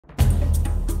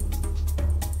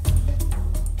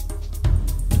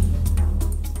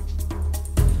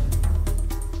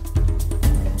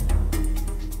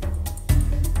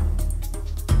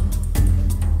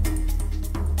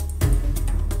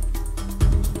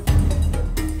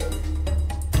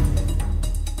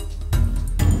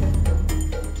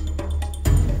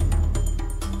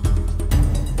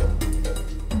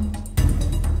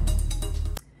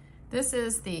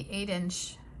this is the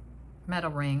 8-inch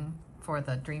metal ring for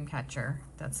the Dreamcatcher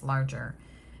that's larger.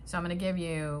 So I'm going to give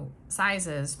you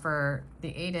sizes for the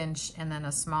 8-inch and then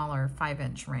a smaller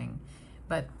 5-inch ring.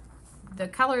 But the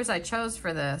colors I chose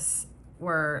for this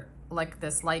were like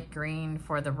this light green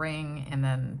for the ring, and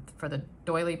then for the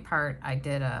doily part I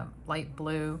did a light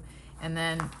blue, and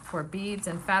then for beads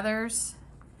and feathers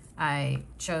I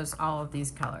chose all of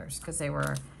these colors because they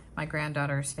were my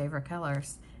granddaughter's favorite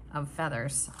colors of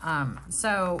feathers.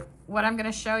 So what I'm going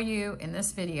to show you in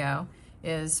this video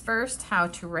is first how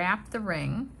to wrap the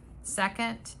ring,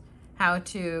 second how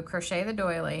to crochet the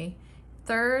doily,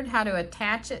 third how to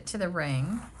attach it to the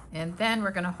ring, and then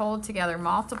we're going to hold together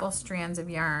multiple strands of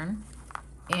yarn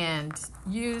and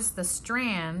use the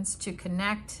strands to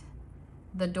connect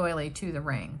the doily to the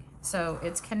ring. So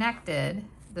it's connected,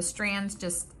 the strands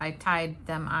just, I tied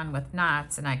them on with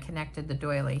knots and I connected the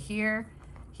doily here,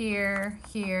 here,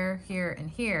 here, here, and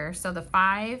here. So the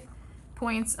 5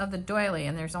 points of the doily,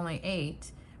 and there's only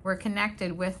 8, were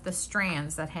connected with the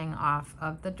strands that hang off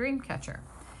of the Dreamcatcher.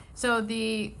 So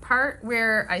the part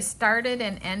where I started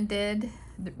and ended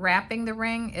wrapping the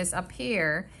ring is up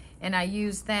here, and I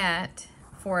used that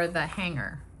for the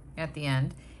hanger at the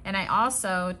end. And I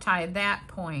also tied that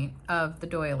point of the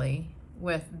doily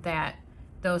with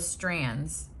those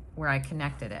strands where I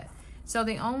connected it. So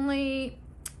the only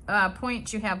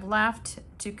points you have left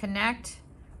to connect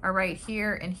are right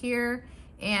here and here.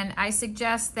 And I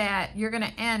suggest that you're going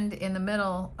to end in the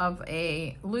middle of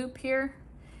a loop here.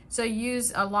 So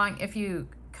use a long, if you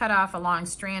cut off a long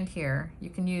strand here, you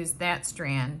can use that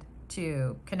strand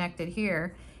to connect it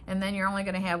here. And then you're only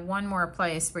going to have one more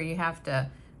place where you have to,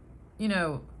 you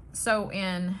know, sew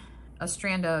in a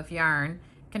strand of yarn,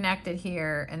 connect it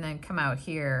here, and then come out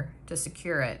here to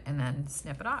secure it and then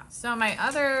snip it off. So my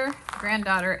other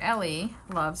granddaughter, Ellie,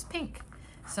 loves pink.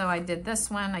 So I did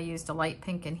this one. I used a light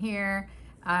pink in here.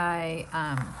 I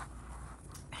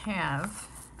have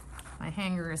my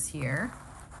hangers here.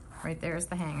 Right there's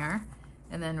the hanger.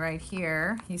 And then right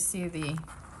here, you see the,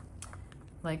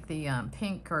 like the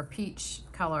pink or peach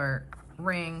color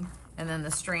ring. And then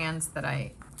the strands that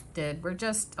I did were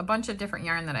just a bunch of different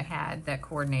yarn that I had that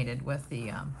coordinated with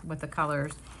the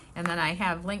colors. And then I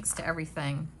have links to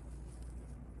everything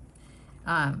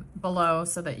below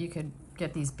so that you could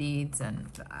get these beads. And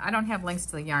I don't have links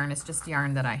to the yarn, it's just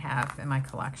yarn that I have in my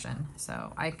collection.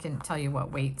 So I can tell you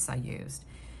what weights I used.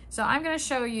 So I'm going to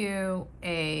show you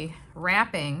a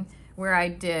wrapping where I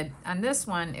did, on this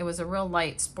one, it was a real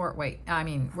light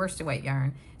worsted weight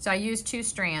yarn. So I used 2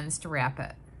 strands to wrap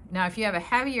it. Now, if you have a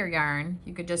heavier yarn,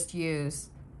 you could just use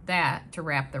that to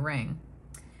wrap the ring.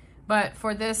 But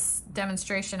for this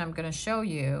demonstration I'm going to show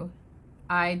you,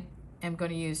 I am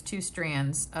going to use 2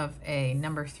 strands of a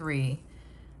number 3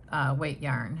 weight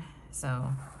yarn. So,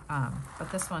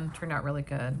 but this one turned out really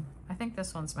good. I think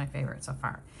this one's my favorite so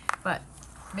far. But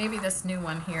maybe this new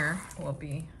one here will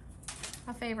be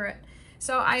a favorite.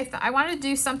 So I wanted to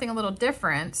do something a little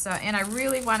different. So, and I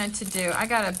really wanted to do, I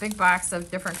got a big box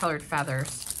of different colored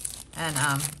feathers, and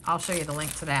I'll show you the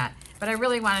link to that. But I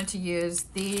really wanted to use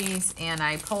these, and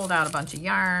I pulled out a bunch of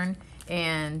yarn,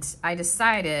 and I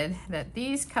decided that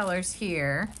these colors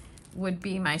here would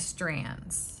be my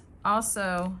strands.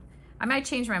 Also, I might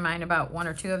change my mind about 1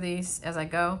 or 2 of these as I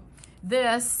go.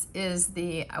 This is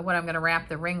what I'm going to wrap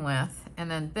the ring with, and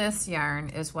then this yarn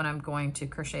is what I'm going to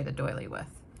crochet the doily with.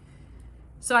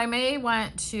 So I may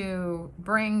want to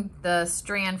bring the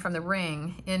strand from the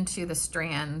ring into the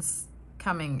strands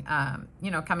coming,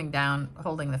 coming down,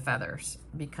 holding the feathers,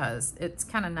 because it's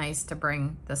kind of nice to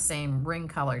bring the same ring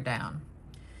color down.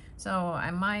 So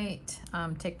I might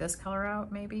take this color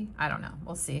out, maybe. I don't know.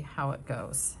 We'll see how it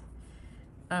goes.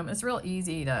 It's real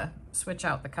easy to switch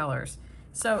out the colors.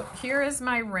 So here is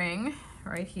my ring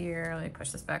right here. Let me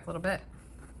push this back a little bit.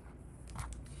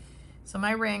 So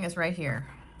my ring is right here.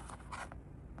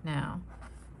 Now,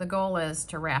 the goal is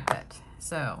to wrap it.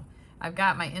 So I've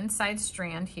got my inside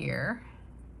strand here.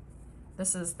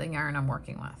 This is the yarn I'm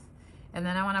working with. And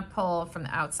then I want to pull from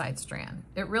the outside strand.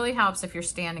 It really helps if you're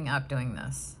standing up doing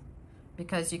this,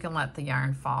 because you can let the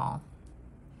yarn fall.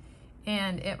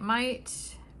 And it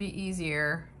might be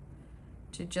easier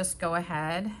to just go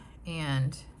ahead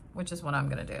and, which is what I'm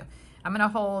going to do. I'm going to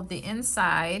hold the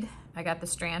inside. I got the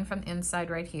strand from the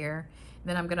inside right here.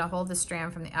 Then I'm going to hold the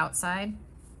strand from the outside,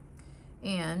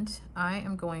 and I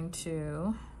am going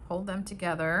to hold them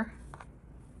together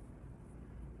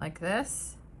like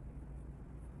this.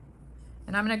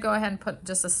 And I'm going to go ahead and put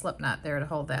just a slip knot there to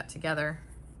hold that together.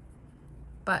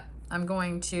 But I'm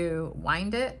going to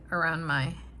wind it around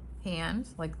my hand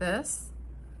like this.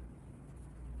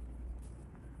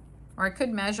 Or I could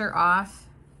measure off.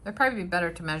 It'd probably be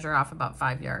better to measure off about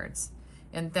 5 yards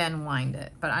and then wind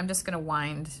it. But I'm just gonna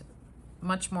wind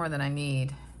much more than I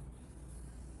need.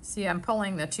 See, I'm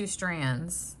pulling the 2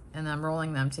 strands and I'm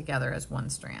rolling them together as 1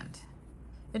 strand.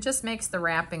 It just makes the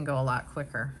wrapping go a lot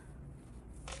quicker.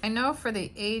 I know for the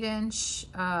 8-inch,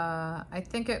 I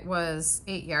think it was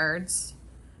 8 yards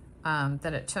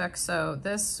that it took. So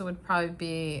this would probably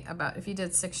be about, if you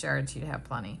did 6 yards, you'd have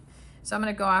plenty. So I'm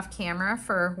gonna go off camera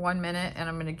for 1 minute and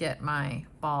I'm gonna get my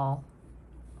ball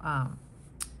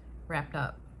wrapped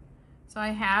up. So I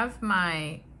have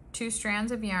my 2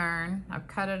 strands of yarn. I've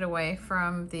cut it away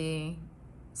from the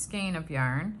skein of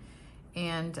yarn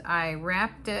and I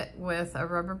wrapped it with a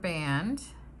rubber band,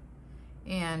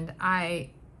 and I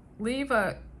leave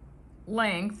a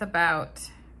length about,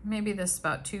 maybe this is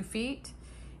about 2 feet,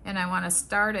 and I want to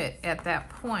start it at that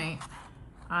point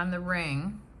on the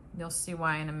ring. You'll see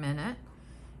why in a minute.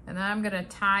 And then I'm going to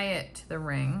tie it to the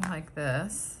ring like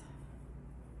this,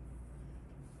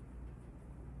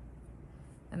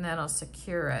 and that'll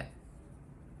secure it.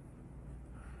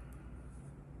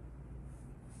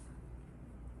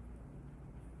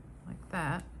 Like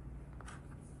that.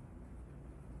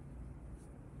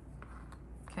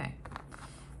 Okay,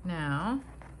 now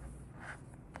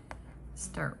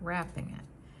start wrapping it.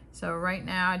 So right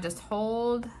now I just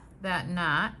hold that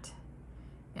knot,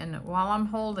 and while I'm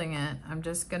holding it, I'm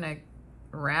just gonna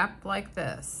wrap like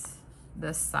this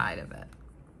side of it.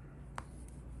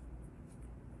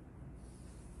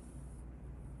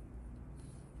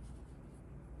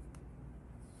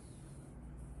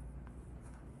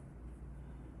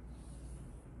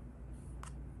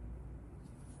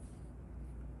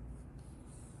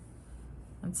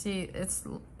 And see,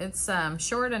 it's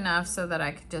short enough so that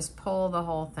I could just pull the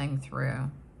whole thing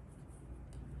through.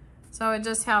 So it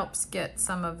just helps get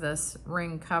some of this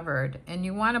ring covered. And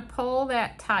you want to pull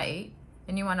that tight,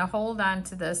 and you want to hold on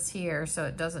to this here so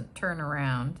it doesn't turn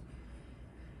around.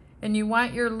 And you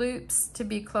want your loops to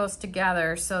be close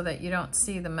together so that you don't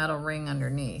see the metal ring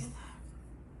underneath.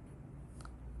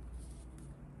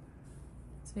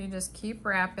 So you just keep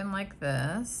wrapping like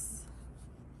this.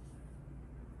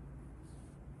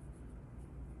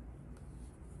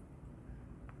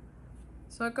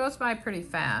 So it goes by pretty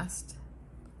fast.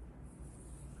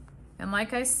 And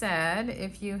like I said,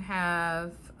 if you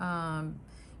have,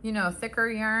 you know, thicker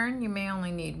yarn, you may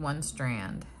only need 1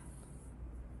 strand.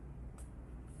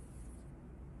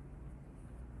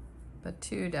 But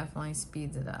 2 definitely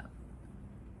speeds it up.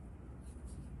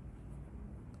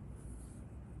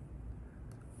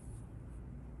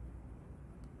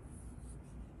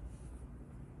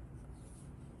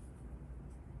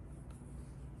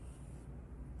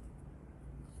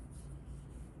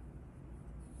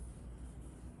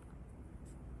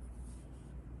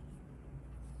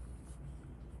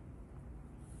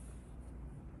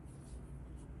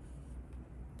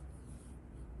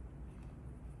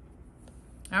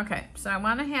 Okay, so I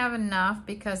want to have enough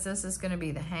because this is going to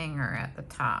be the hanger at the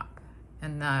top.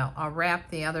 And I'll wrap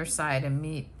the other side and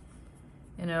meet,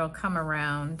 and it'll come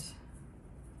around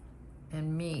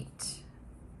and meet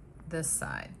this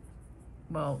side.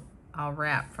 Well, I'll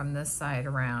wrap from this side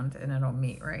around and it'll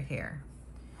meet right here.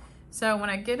 So when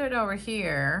I get it over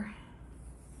here,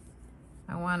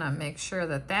 I want to make sure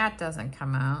that that doesn't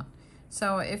come out.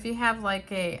 So if you have like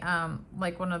a,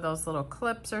 like one of those little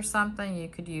clips or something, you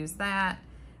could use that.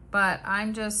 But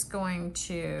I'm just going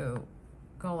to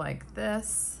go like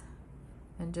this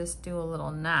and just do a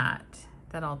little knot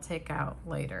that I'll take out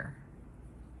later,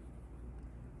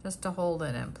 just to hold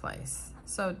it in place.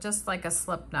 So just like a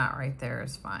slip knot right there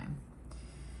is fine.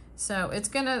 So it's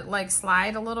gonna like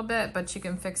slide a little bit, but you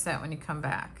can fix that when you come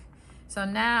back. So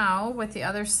now with the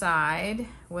other side,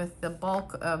 with the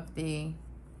bulk of the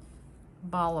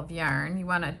ball of yarn, you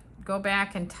wanna go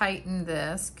back and tighten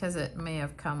this because it may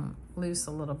have come loose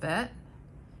a little bit,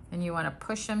 and you want to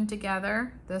push them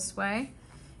together this way,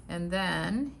 and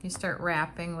then you start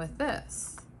wrapping with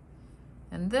this.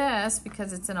 And this,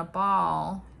 because it's in a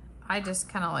ball, I just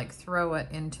kind of like throw it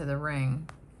into the ring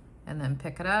and then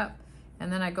pick it up,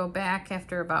 and then I go back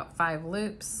after about 5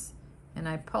 loops and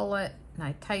I pull it and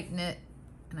I tighten it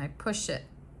and I push it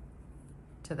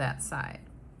to that side.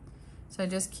 So I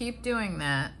just keep doing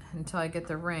that until I get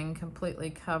the ring completely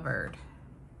covered.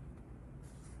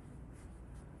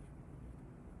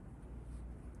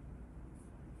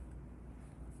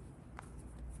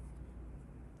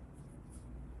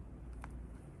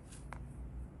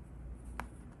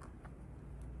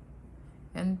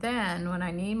 And then when I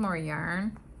need more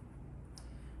yarn,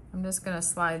 I'm just gonna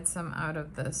slide some out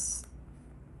of this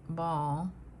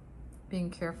ball,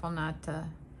 being careful not to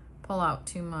pull out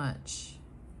too much.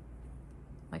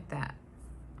 like that.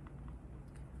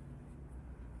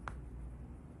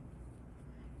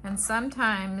 And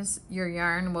sometimes your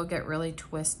yarn will get really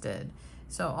twisted.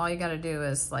 So all you gotta do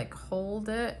is like hold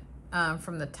it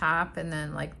from the top and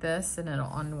then like this, and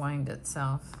it'll unwind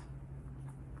itself.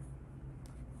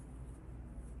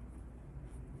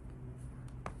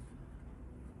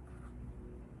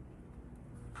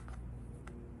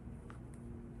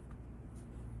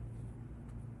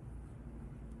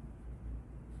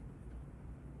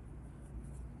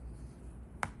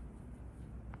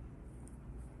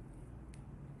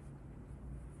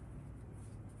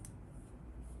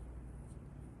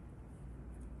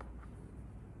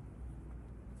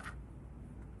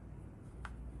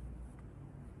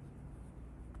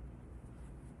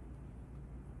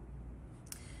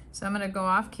 So I'm going to go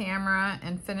off camera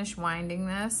and finish winding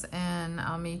this, and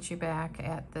I'll meet you back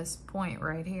at this point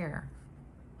right here.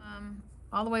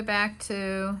 All the way back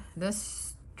to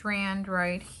this strand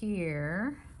right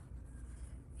here,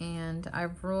 and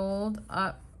I've rolled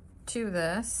up to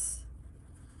this.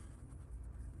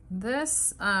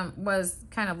 This was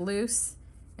kind of loose,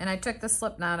 and I took the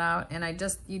slip knot out, and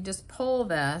you just pull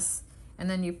this, and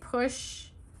then you push.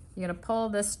 You're going to pull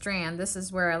this strand. This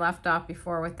is where I left off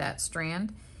before with that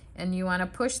strand. And you want to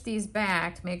push these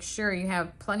back to make sure you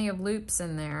have plenty of loops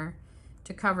in there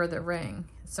to cover the ring.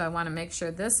 So I want to make sure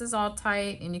this is all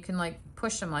tight, and you can like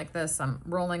push them like this. I'm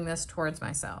rolling this towards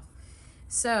myself.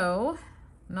 So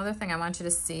another thing I want you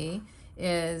to see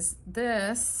is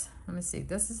this. Let me see.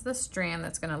 This is the strand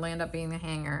that's going to land up being the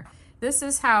hanger. This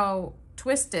is how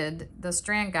twisted the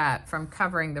strand got from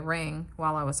covering the ring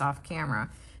while I was off camera.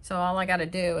 So all I got to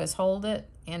do is hold it,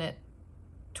 and it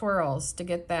twirls to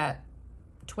get that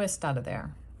twist out of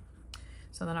there.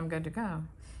 So then I'm good to go.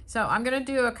 So I'm going to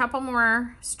do a couple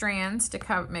more strands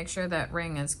to make sure that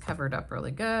ring is covered up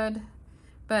really good.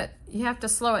 But you have to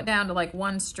slow it down to like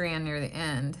one strand near the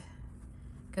end,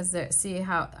 because see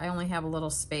how I only have a little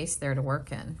space there to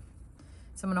work in.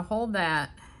 So I'm going to hold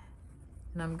that,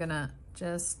 and I'm going to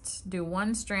just do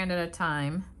one strand at a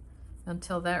time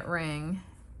until that ring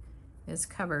is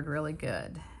covered really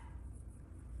good.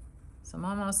 So I'm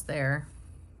almost there.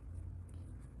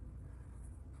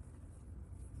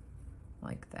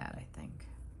 Like that, I think.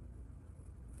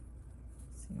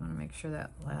 So you want to make sure that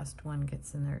last one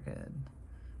gets in there good.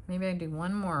 Maybe I do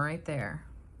one more right there.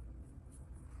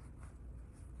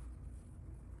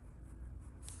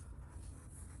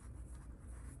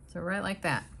 So right like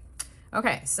that.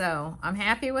 Okay, so I'm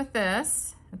happy with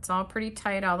this. It's all pretty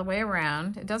tight all the way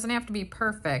around. It doesn't have to be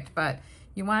perfect, but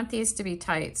you want these to be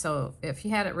tight. So if you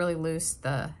had it really loose,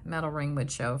 the metal ring would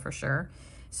show for sure.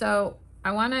 So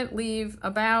I want to leave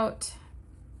about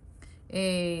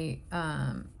maybe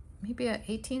an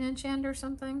 18-inch end or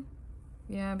something.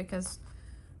 Yeah, because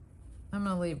I'm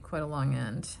going to leave quite a long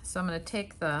end. So I'm going to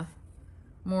take the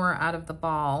more out of the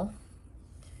ball,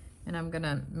 and I'm going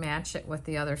to match it with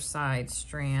the other side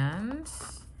strand,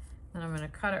 and I'm going to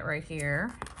cut it right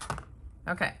here.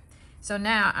 Okay, so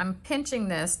now I'm pinching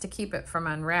this to keep it from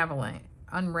unraveling.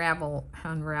 Anyway,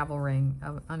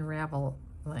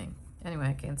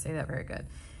 I can't say that very good.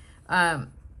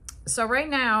 So right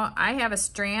now I have a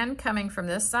strand coming from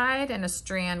this side and a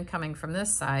strand coming from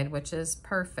this side, which is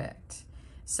perfect.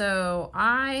 So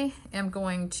I am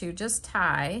going to just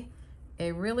tie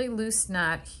a really loose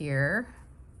knot here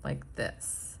like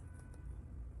this.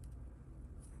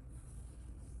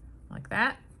 Like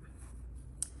that.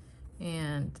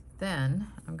 And then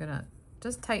I'm gonna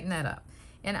just tighten that up.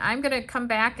 And I'm gonna come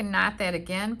back and knot that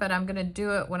again, but I'm gonna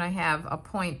do it when I have a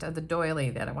point of the doily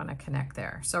that I wanna connect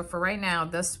there. So for right now,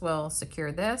 this will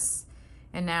secure this.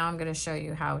 And now I'm gonna show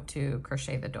you how to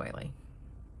crochet the doily.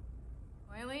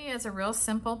 Doily is a real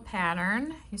simple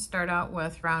pattern. You start out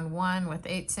with round 1 with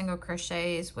 8 single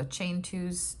crochets with chain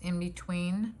 2s in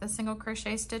between the single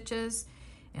crochet stitches.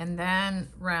 And then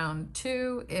round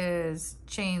 2 is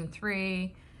chain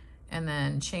 3, and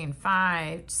then chain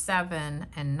 5, 7,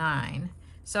 and 9.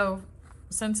 So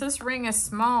since this ring is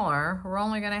smaller, we're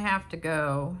only going to have to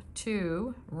go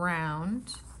to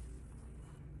round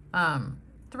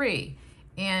 3.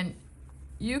 And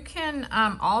you can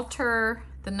alter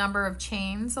the number of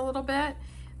chains a little bit.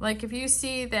 Like if you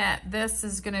see that this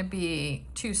is going to be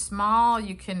too small,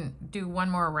 you can do one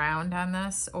more round on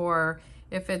this. Or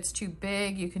if it's too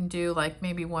big, you can do like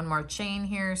maybe one more chain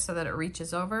here so that it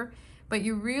reaches over. But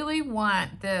you really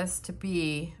want this to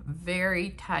be very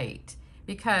tight,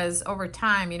 because over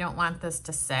time you don't want this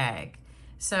to sag.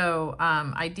 So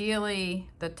ideally,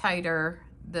 the tighter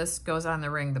this goes on the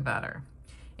ring, the better.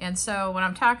 And so what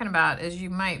I'm talking about is you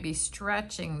might be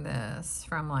stretching this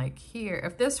from like here.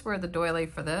 If this were the doily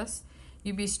for this,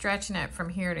 you'd be stretching it from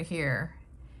here to here.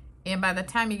 And by the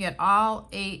time you get all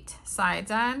 8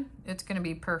 sides on, it's going to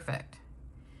be perfect.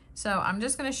 So I'm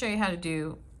just going to show you how to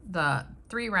do the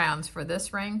 3 rounds for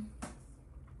this ring.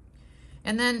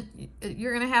 And then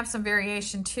you're going to have some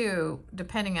variation too,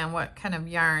 depending on what kind of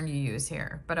yarn you use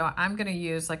here. But I'm going to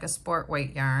use like a sport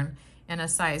weight yarn and a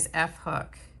size F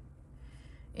hook.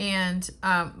 And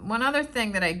one other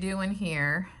thing that I do in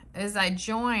here is I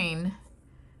join,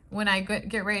 when I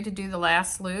get ready to do the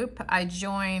last loop, I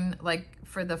join, like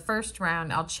for the first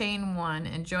round, I'll chain 1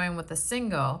 and join with a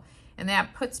single. And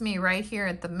that puts me right here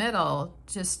at the middle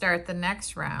to start the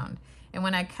next round. And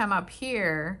when I come up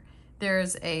here,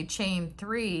 there's a chain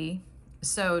 3.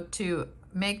 So to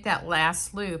make that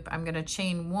last loop, I'm going to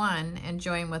chain 1 and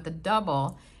join with a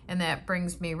double, and that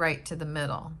brings me right to the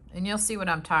middle. And you'll see what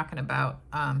I'm talking about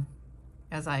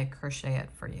as I crochet it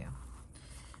for you.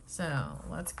 So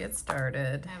let's get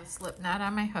started. I have a slip knot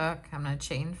on my hook. I'm going to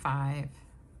chain 5.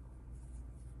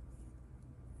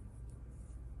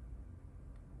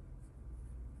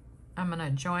 I'm going to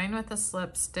join with a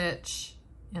slip stitch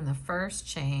in the first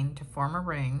chain to form a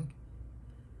ring.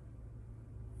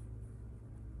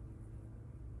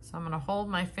 So I'm going to hold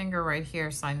my finger right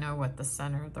here so I know what the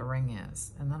center of the ring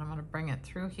is. And then I'm going to bring it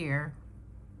through here.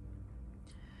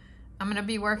 I'm going to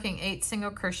be working 8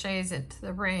 single crochets into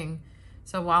the ring.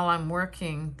 So while I'm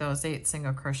working those 8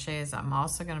 single crochets, I'm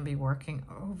also going to be working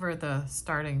over the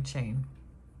starting chain.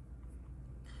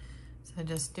 So I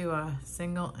just do a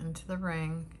single into the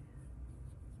ring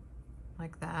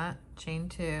like that, chain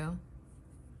 2,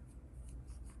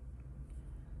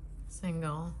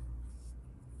 single,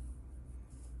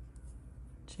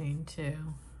 chain 2.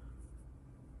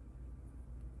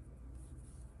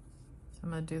 So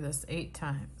I'm going to do this 8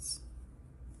 times.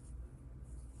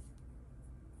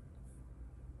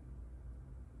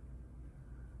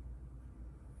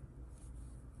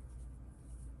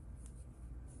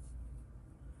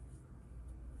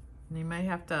 And you might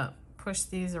have to push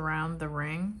these around the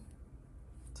ring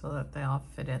so that they all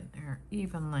fit in there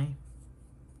evenly.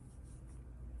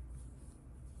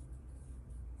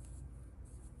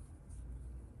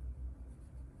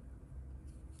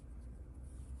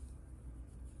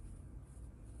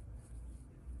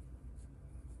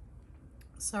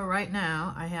 So right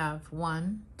now I have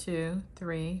 1, 2,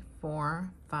 3,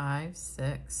 4, 5,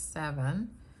 6, 7.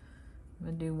 I'm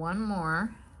going to do one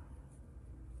more.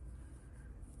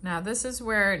 Now this is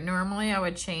where normally I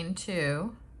would chain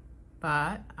 2,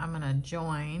 but I'm going to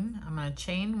join. I'm going to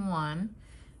chain 1,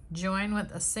 join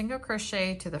with a single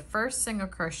crochet to the first single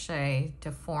crochet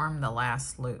to form the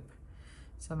last loop.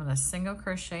 So I'm going to single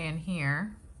crochet in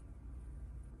here.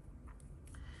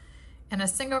 And a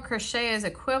single crochet is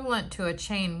equivalent to a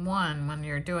chain 1 when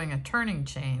you're doing a turning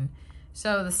chain.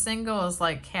 So the single is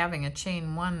like having a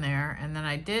chain 1 there, and then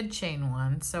I did chain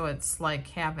 1, so it's like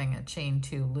having a chain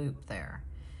 2 loop there.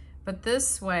 But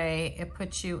this way, it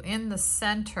puts you in the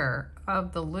center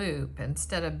of the loop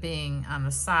instead of being on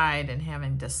the side and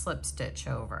having to slip stitch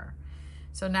over.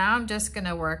 So now I'm just going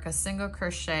to work a single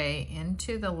crochet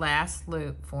into the last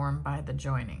loop formed by the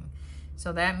joining.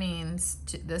 So that means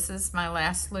this is my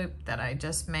last loop that I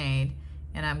just made,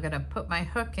 and I'm going to put my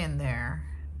hook in there,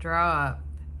 draw up,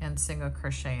 and single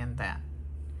crochet in that.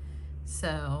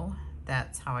 So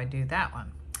that's how I do that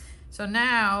one. So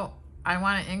now I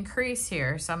want to increase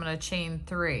here, so I'm going to chain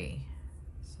 3.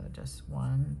 So just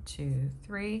 1, 2,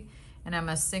 3, and I'm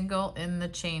a single in the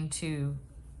chain 2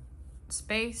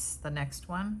 space, the next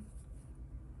one,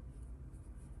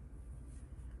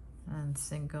 and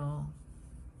single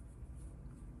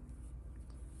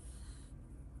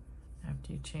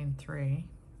after you chain 3.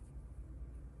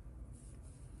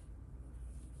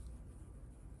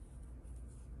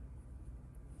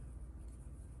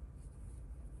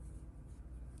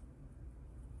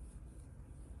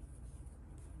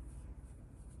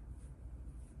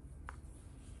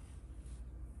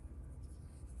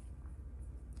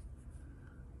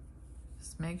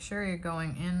 Make sure you're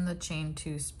going in the chain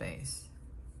 2 space.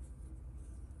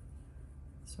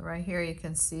 So right here you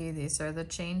can see these are the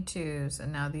chain 2s,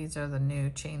 and now these are the new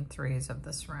chain 3s of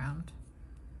this round.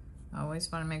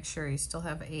 Always want to make sure you still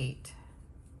have 8.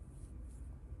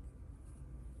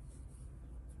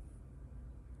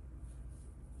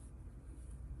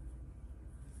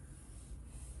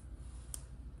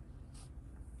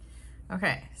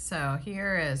 Okay, so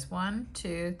here is 1,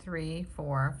 2, 3,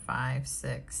 4, 5,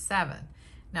 6, 7.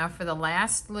 Now for the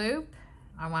last loop,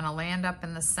 I want to land up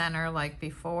in the center like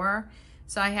before.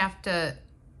 So I have to,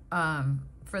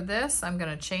 for this, I'm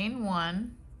going to chain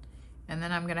 1, and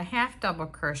then I'm going to half double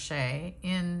crochet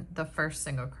in the first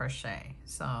single crochet.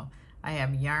 So I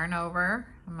have yarn over.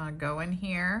 I'm going to go in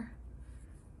here.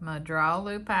 I'm going to draw a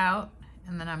loop out,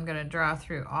 and then I'm going to draw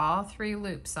through all 3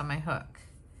 loops on my hook.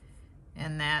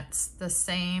 And that's the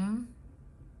same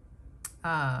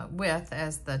width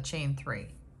as the chain 3.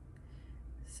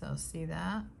 So see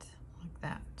that? Like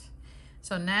that.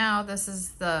 So now this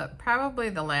is probably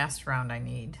the last round I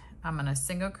need. I'm going to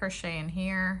single crochet in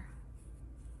here.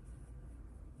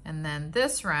 And then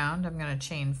this round, I'm going to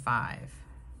chain 5.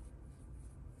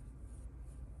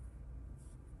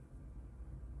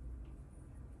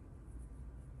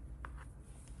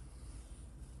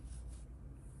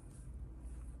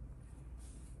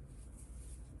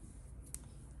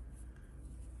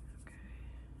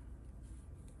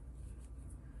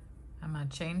 I'm going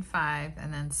to chain 5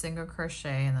 and then single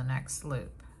crochet in the next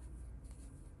loop.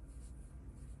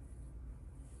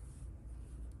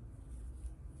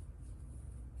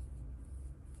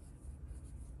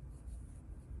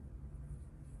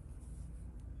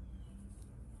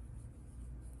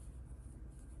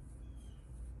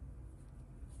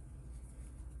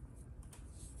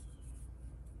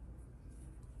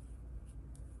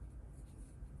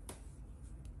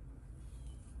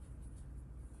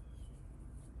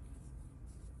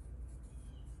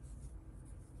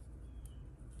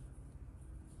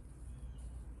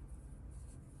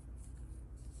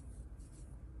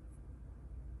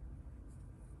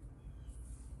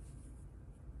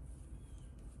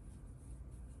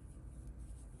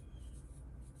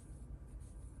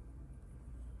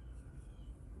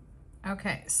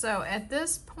 Okay, so at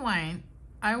this point,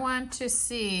 I want to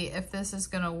see if this is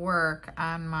going to work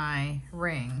on my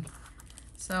ring.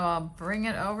 So I'll bring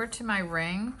it over to my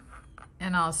ring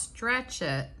and I'll stretch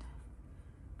it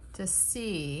to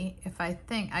see if I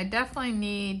definitely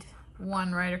need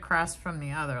one right across from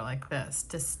the other like this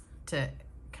to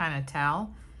kind of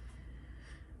tell.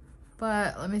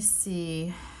 But let me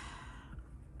see.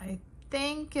 I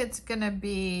think it's going to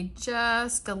be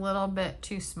just a little bit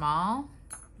too small.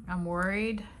 I'm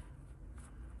worried.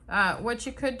 What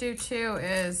you could do too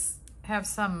is have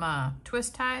some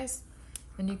twist ties,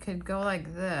 and you could go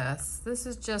like this. This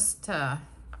is just to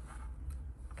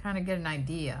kind of get an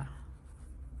idea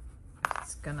if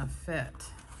it's gonna fit.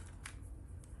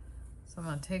 So I'm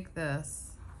gonna take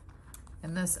this,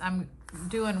 and this I'm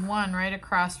doing one right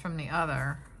across from the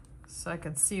other so I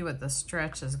can see what the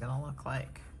stretch is gonna look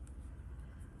like.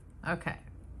 Okay,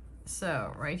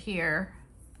 so right here.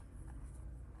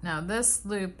 Now this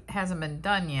loop hasn't been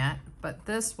done yet, but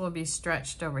this will be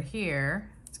stretched over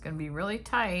here. It's going to be really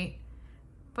tight,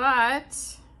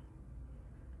 but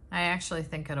I actually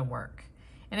think it'll work.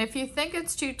 And if you think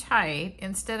it's too tight,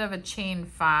 instead of a chain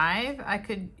 5,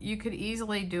 you could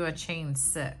easily do a chain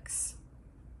 6.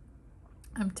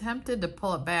 I'm tempted to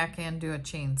pull it back and do a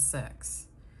chain 6.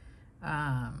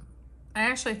 I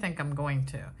actually think I'm going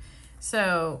to.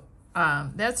 So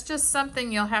that's just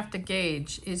something you'll have to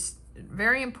gauge. Is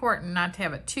very important not to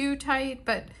have it too tight,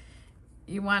 but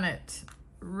you want it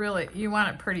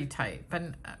pretty tight, but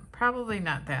probably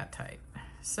not that tight.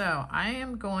 So I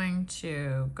am going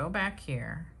to go back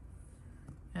here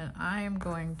and I am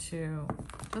going to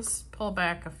just pull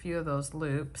back a few of those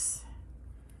loops,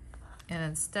 and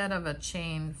instead of a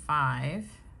chain 5,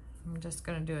 I'm just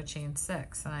going to do a chain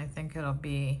 6, and I think it'll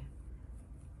be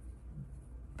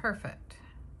perfect.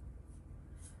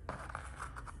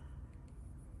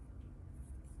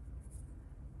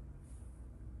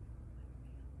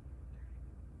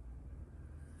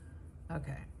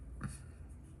 Okay,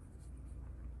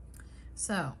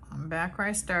 so I'm back where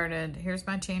I started. Here's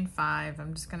my chain 5.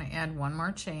 I'm just going to add one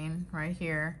more chain right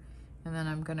here, and then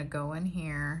I'm going to go in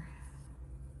here,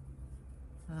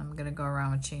 and I'm going to go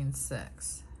around with chain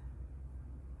 6.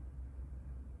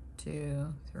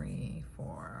 2, 3,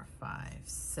 4, 5,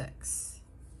 6.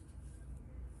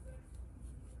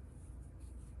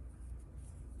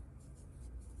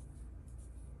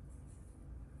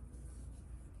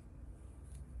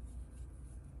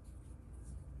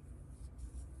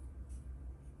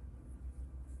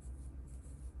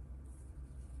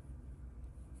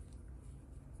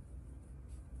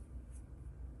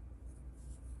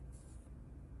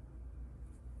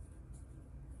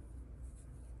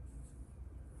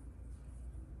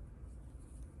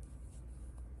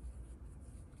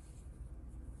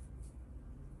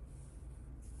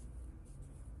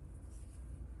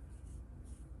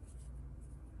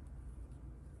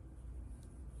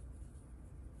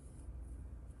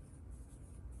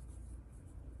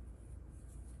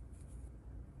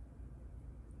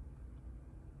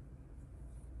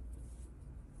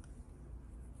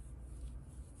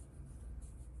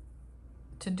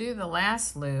 To do the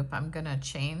last loop, I'm going to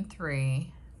chain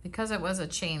 3, because it was a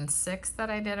chain 6 that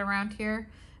I did around here,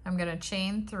 I'm going to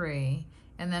chain 3,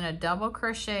 and then a double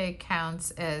crochet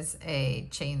counts as a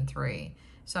chain 3.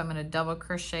 So I'm going to double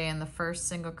crochet in the first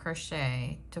single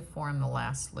crochet to form the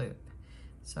last loop.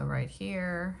 So right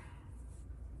here,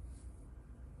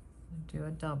 do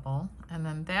a double, and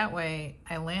then that way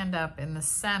I land up in the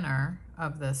center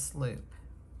of this loop.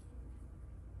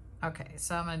 Okay,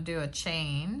 so I'm going to do a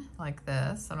chain like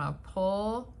this. I'm going to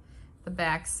pull the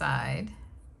back side,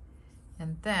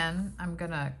 and then I'm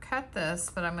going to cut this,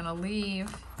 but I'm going to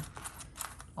leave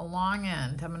a long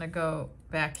end. I'm going to go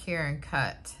back here and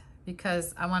cut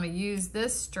because I want to use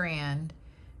this strand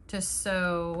to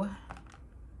sew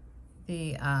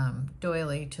the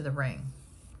doily to the ring.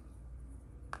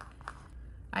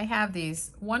 I have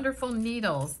these wonderful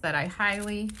needles that I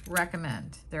highly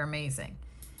recommend. They're amazing.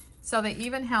 So they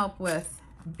even help with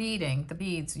beading the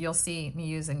beads. You'll see me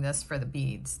using this for the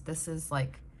beads. This is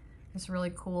like this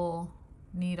really cool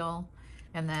needle.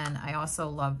 And then I also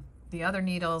love the other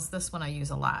needles. This one I use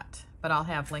a lot, but I'll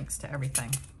have links to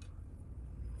everything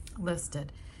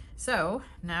listed. So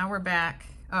now we're back.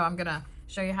 Oh, I'm gonna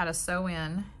show you how to sew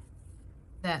in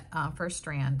that first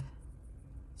strand.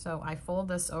 So I fold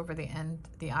this over the end,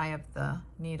 the eye of the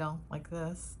needle like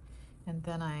this, and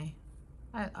then I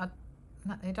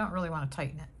don't really want to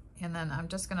tighten it. And then I'm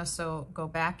just gonna go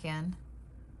back in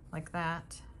like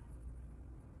that.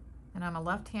 And I'm a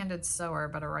left-handed sewer,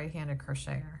 but a right-handed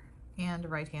crocheter, and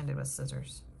right-handed with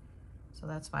scissors. So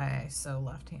that's why I sew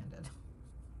left-handed.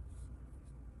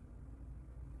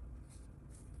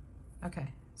 Okay,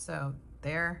 so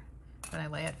there, then I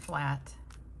lay it flat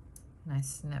and I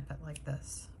snip it like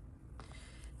this.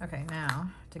 Okay,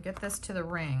 now to get this to the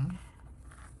ring,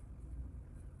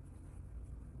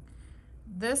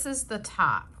 this is the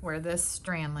top where this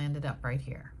strand landed up right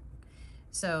here.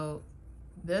 So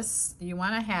this, you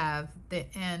want to have the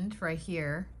end right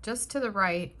here just to the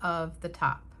right of the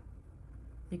top,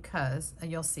 because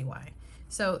you'll see why.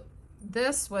 So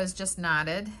this was just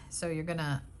knotted, so you're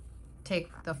gonna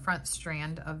take the front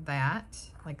strand of that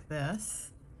like this,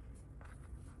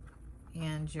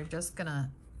 and you're just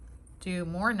gonna do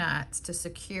more knots to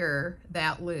secure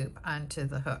that loop onto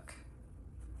the hook.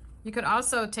 You could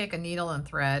also take a needle and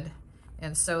thread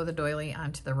and sew the doily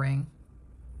onto the ring,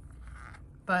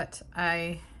 but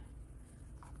I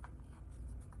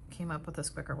came up with this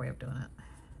quicker way of doing it.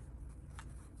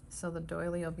 So the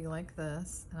doily will be like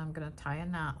this, and I'm gonna tie a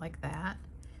knot like that,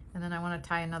 and then I want to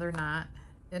tie another knot.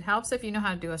 It helps if you know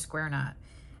how to do a square knot,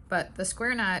 but the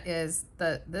square knot is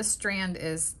this strand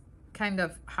is kind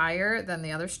of higher than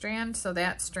the other strand, so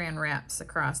that strand wraps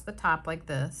across the top like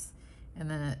this, and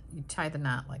then you tie the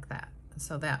knot like that.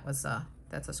 So that's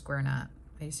a square knot.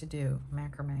 I used to do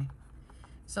macrame.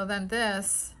 So then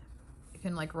this, you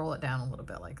can like roll it down a little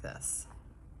bit like this.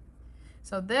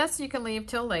 So this you can leave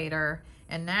till later,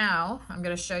 and now I'm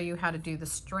going to show you how to do the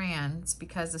strands,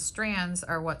 because the strands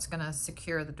are what's going to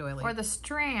secure the doily. For the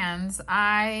strands,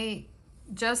 I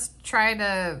just try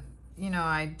to,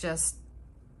 I just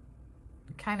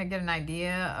kind of get an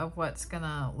idea of what's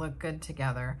gonna look good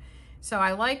together. So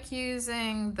I like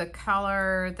using the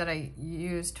color that I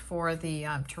used for the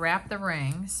to wrap the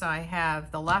ring. So I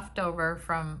have the leftover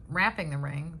from wrapping the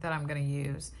ring that I'm going to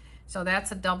use. So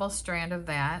that's a double strand of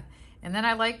that. And then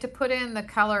I like to put in the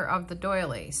color of the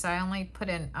doily. So I'm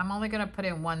only going to put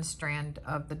in one strand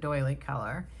of the doily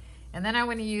color. And then I'm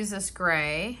going to use this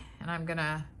gray, and I'm going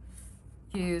to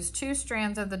use 2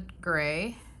 strands of the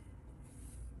gray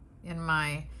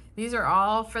these are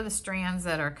all for the strands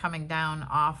that are coming down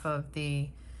off of the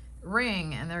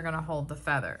ring, and they're going to hold the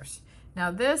feathers.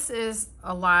 Now this is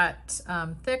a lot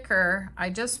thicker. I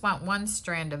just want 1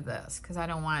 strand of this because I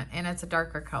don't want, and it's a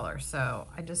darker color, so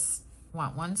I just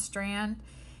want 1 strand.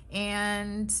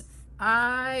 And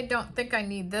I don't think I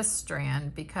need this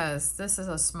strand because this is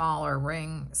a smaller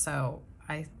ring, so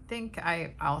I think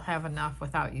I'll have enough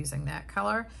without using that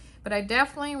color. But I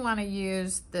definitely want to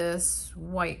use this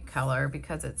white color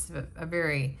because it's a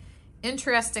very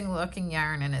interesting looking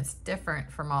yarn, and it's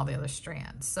different from all the other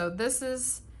strands. So this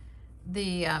is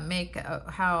the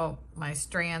how my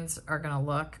strands are going to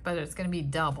look, but it's going to be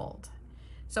doubled.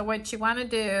 So what you want to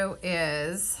do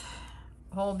is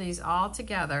hold these all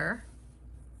together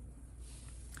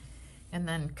and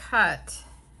then cut.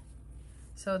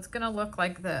 So it's going to look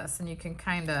like this, and you can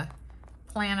kind of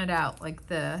plan it out like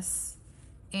this.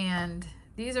 And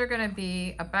these are going to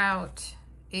be about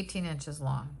 18 inches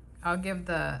long. I'll give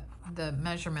the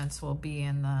measurements will be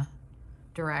in the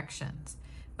directions.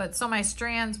 But so my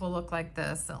strands will look like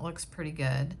this. It looks pretty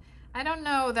good. I don't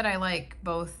know that I like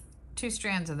both 2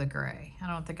 strands of the gray. I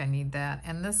don't think I need that.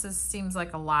 And this seems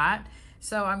like a lot.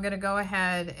 So I'm going to go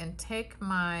ahead and take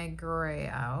my gray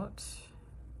out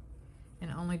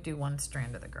and only do one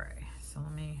strand of the gray. So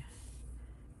let me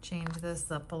change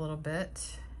this up a little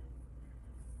bit.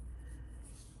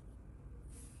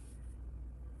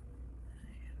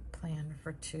 I planned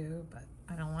for 2, but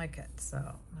I don't like it, so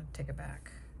I'm going to take it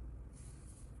back.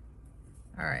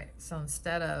 All right, so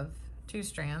instead of 2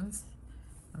 strands,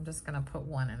 I'm just going to put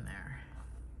 1 in there.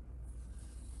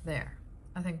 There.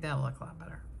 I think that'll look a lot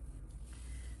better.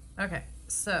 Okay,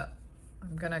 so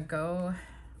I'm going to go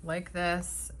like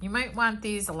this. You might want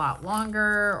these a lot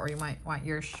longer, or you might want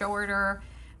yours shorter,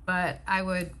 but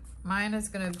mine is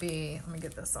going to be, let me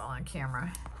get this all on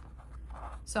camera.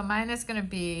 So mine is going to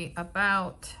be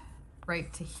about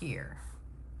right to here.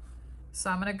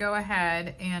 So I'm going to go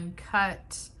ahead and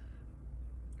cut,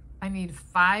 I need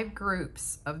 5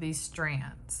 groups of these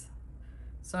strands.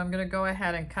 So I'm going to go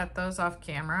ahead and cut those off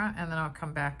camera, and then I'll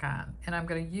come back on. And I'm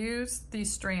going to use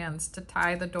these strands to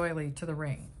tie the doily to the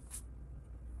ring.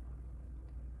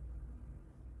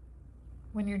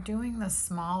 When you're doing the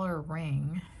smaller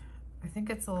ring, I think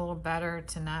it's a little better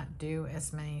to not do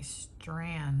as many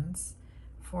strands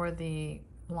for the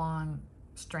long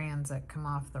strands that come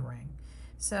off the ring.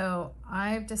 So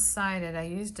I've decided I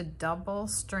used a double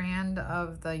strand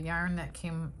of the yarn that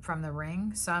came from the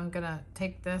ring. So I'm gonna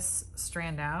take this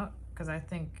strand out because I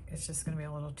think it's just gonna be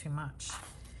a little too much.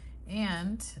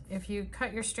 And if you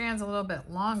cut your strands a little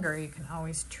bit longer, you can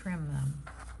always trim them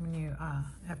when you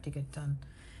have to get done.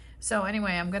 So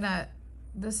anyway,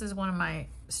 this is one of my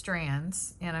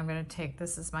strands, and I'm gonna take,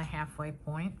 this is my halfway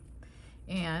point.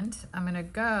 And I'm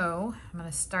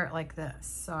gonna start like this.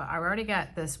 So I already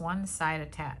got this one side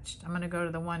attached. I'm gonna go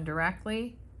to the one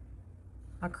directly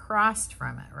across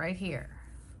from it, right here.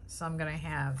 So I'm gonna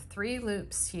have 3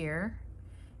 loops here,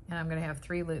 and I'm gonna have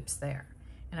 3 loops there.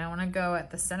 And I wanna go at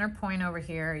the center point over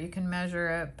here. You can measure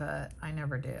it, but I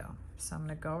never do. So I'm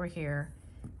gonna go over here.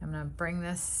 I'm gonna bring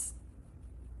the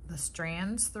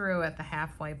strands through at the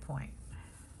halfway point,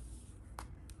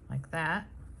 like that.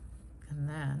 And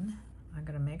then I'm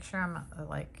gonna make sure I'm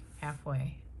like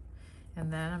halfway.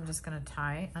 And then I'm just gonna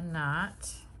tie a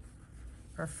knot,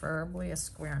 preferably a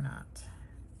square knot.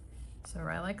 So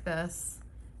right like this.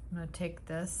 I'm gonna take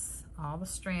this, all the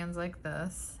strands like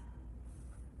this.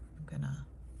 I'm gonna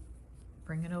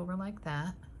bring it over like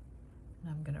that. And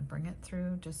I'm gonna bring it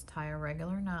through, just tie a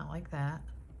regular knot like that.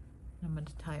 And I'm gonna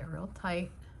tie it real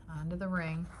tight onto the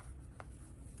ring,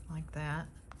 like that.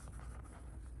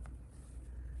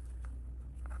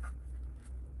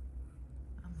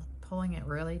 Pulling it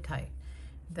really tight.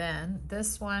 Then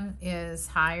this one is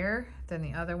higher than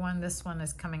the other one. This one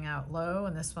is coming out low,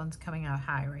 and this one's coming out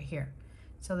high right here.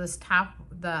 So this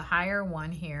the higher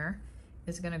one here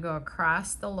is gonna go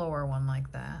across the lower one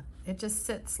like that. It just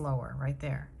sits lower right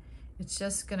there. It's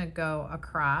just gonna go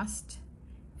across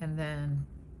and then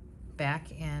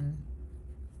back in,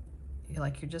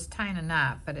 like you're just tying a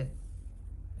knot, but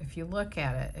if you look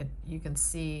at it, you can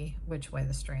see which way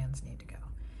the strands need to go.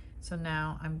 So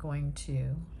now I'm going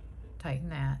to tighten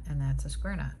that, and that's a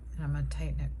square knot. And I'm going to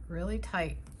tighten it really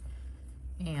tight,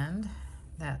 and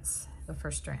that's the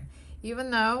first strand.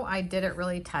 Even though I did it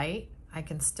really tight, I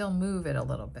can still move it a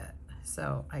little bit.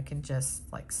 So I can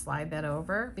just like slide that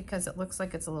over because it looks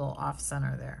like it's a little off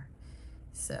center there.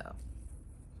 So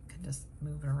I can just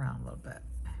move it around a little bit.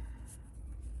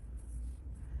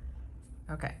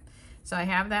 Okay, so I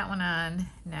have that one on.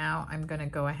 Now I'm going to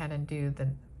go ahead and do the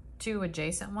 2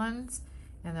 adjacent ones,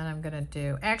 and then I'm gonna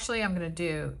do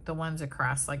the ones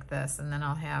across like this, and then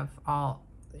I'll have all,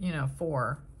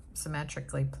 4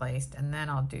 symmetrically placed, and then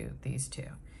I'll do these 2.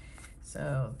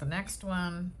 So the next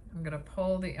one, I'm gonna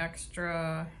pull the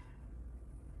extra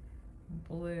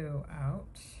blue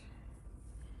out,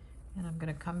 and I'm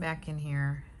gonna come back in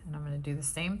here, and I'm gonna do the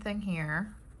same thing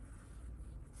here.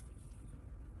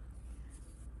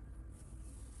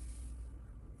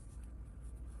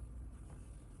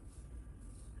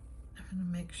 And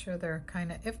make sure they're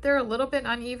if they're a little bit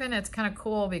uneven, it's kind of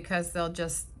cool because they'll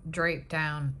just drape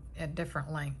down at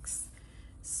different lengths.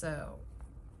 So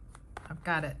I've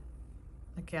got it,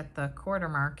 look at the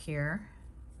 1/4 mark here,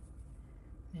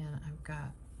 and I've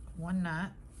got 1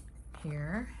 knot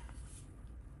here.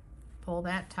 Pull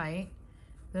that tight.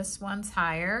 This one's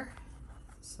higher,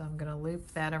 so I'm gonna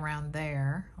loop that around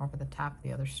there over the top of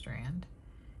the other strand,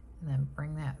 and then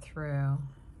bring that through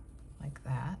like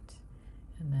that.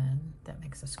 And then that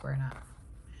makes a square knot.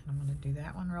 And I'm gonna do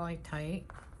that one really tight.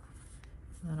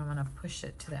 And then I'm gonna push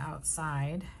it to the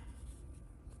outside.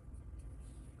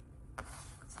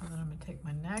 So then I'm gonna take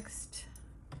my next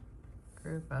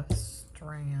group of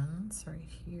strands right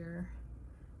here,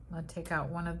 I'm gonna take out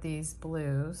one of these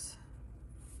blues.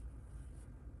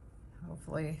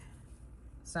 Hopefully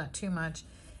it's not too much.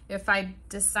 If I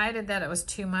decided that it was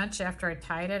too much after I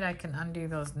tied it, I can undo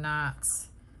those knots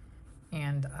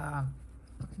and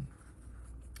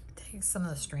take some of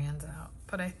the strands out.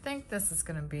 But I think this is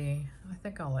gonna be, I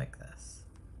think I'll like this.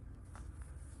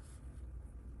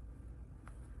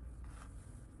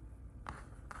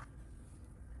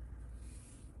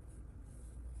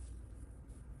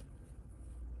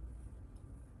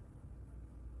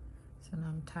 So now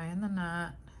I'm tying the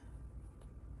knot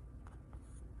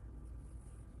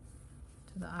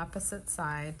to the opposite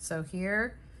side. So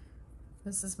here,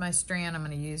 this is my strand I'm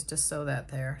going to use to sew that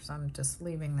there. So I'm just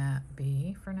leaving that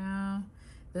be for now.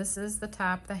 This is the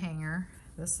top of the hanger.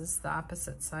 This is the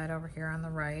opposite side over here on the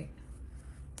right.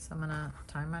 So I'm going to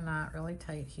tie my knot really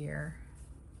tight here.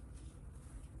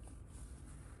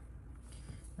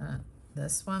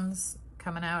 This one's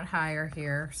coming out higher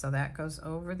here, so that goes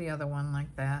over the other one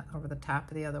like that, over the top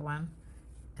of the other one,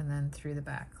 and then through the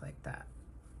back like that.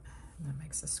 And that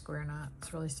makes a square knot.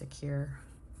 It's really secure.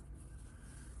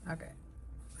 Okay,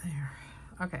 there.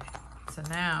 Okay, so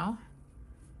now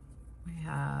we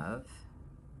have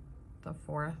the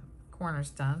 4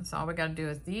 corners done. So all we got to do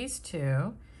is these 2,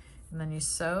 and then you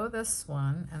sew this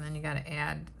one, and then you got to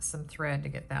add some thread to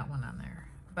get that one on there.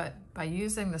 But by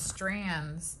using the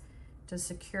strands to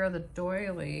secure the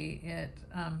doily, it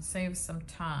saves some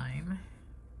time,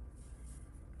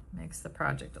 makes the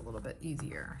project a little bit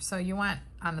easier. So you want,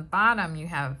 on the bottom you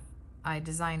have, I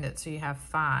designed it so you have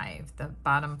 5, the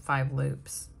bottom 5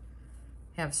 loops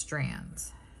have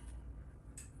strands.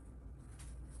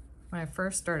 When I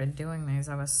first started doing these,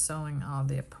 I was sewing all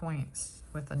the points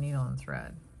with a needle and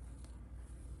thread.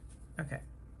 Okay,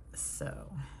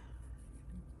 so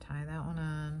tie that one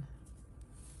on.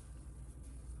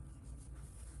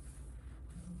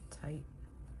 Tight.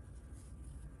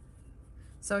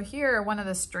 So here, one of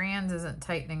the strands isn't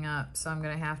tightening up, so I'm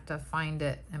going to have to find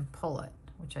it and pull it,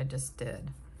 which I just did.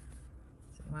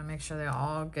 So I want to make sure they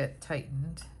all get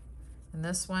tightened. And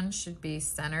this one should be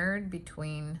centered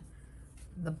between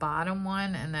the bottom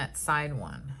one and that side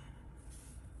one.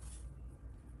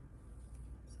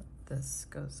 So this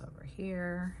goes over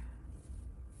here,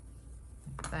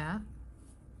 like that.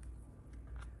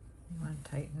 You want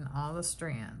to tighten all the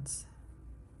strands.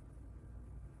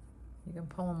 You can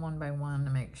pull them one by one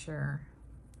to make sure.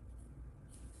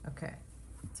 Okay,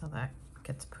 so that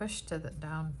gets pushed to the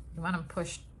down. You want them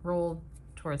pushed, rolled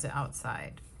towards the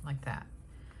outside, like that.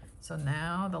 So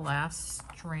now the last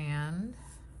strand.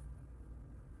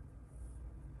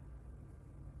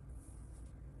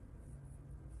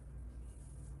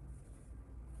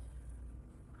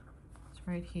 It's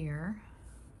right here.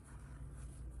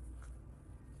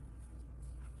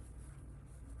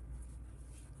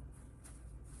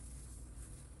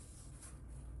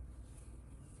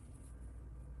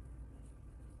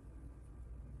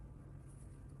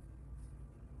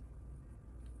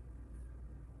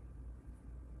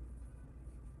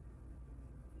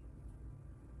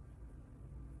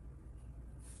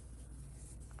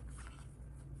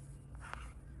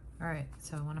 All right,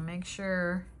 so I want to make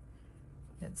sure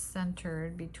it's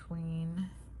centered between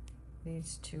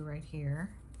these 2 right here.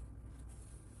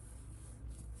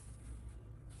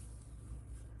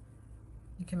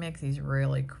 You can make these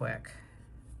really quick.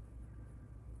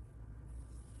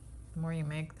 The more you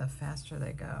make, the faster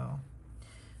they go.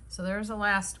 So there's the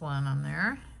last one on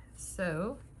there.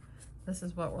 So this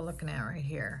is what we're looking at right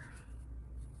here.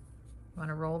 You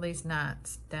want to roll these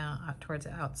knots down towards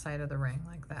the outside of the ring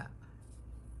like that.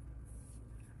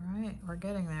 All right, we're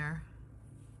getting there.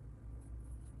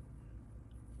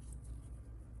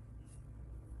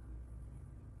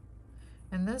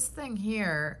 And this thing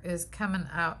here is coming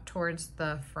out towards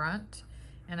the front,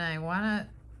 and I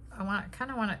kind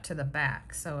of want it to the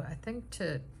back. So I think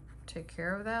to take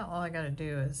care of that, all I got to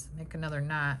do is make another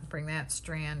knot, bring that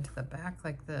strand to the back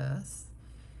like this,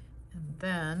 and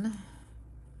then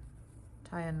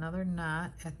tie another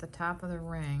knot at the top of the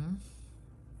ring.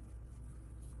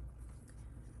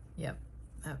 Yep,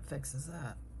 that fixes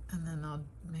that. And then I'll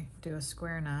do a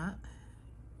square knot.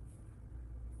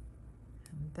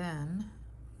 And then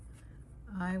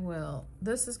I will,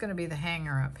 this is going to be the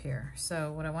hanger up here.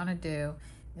 So what I want to do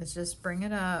is just bring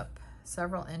it up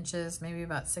several inches, maybe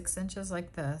about 6 inches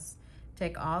like this.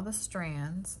 Take all the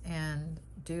strands and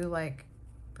do like,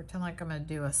 pretend like I'm going to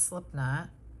do a slip knot,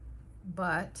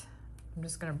 but I'm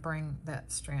just going to bring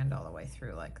that strand all the way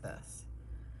through like this.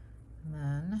 And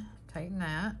then tighten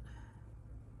that.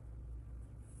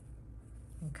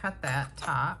 And cut that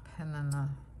top, and then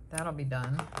that'll be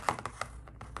done.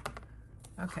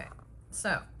 Okay,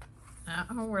 so Now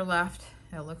we're left,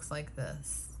 it looks like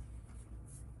this.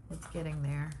 It's getting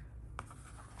there.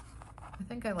 I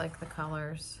think I like the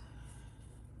colors.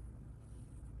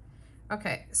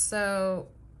 Okay, so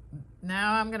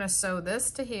now I'm gonna sew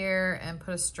this to here and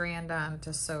put a strand on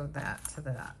to sew that to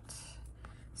that.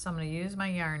 So I'm gonna use my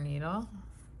yarn needle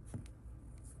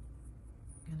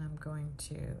and I'm going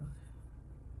to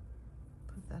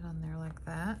put that on there like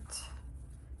that.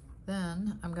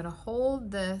 Then I'm gonna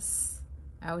hold this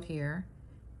out here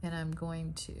and I'm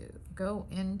going to go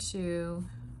into,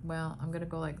 well, I'm gonna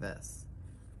go like this.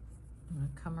 I'm gonna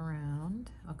come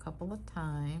around a couple of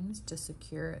times to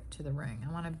secure it to the ring.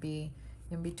 I wanna be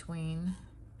in between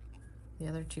the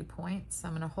other 2 points.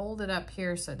 I'm gonna hold it up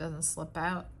here so it doesn't slip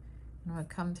out. I'm gonna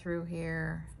come through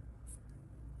here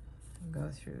and go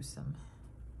through some,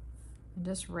 and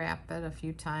just wrap it a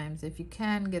few times. If you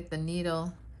can, get the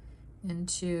needle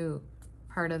into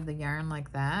part of the yarn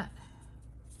like that.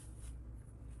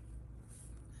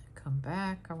 Come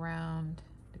back around,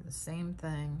 do the same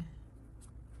thing.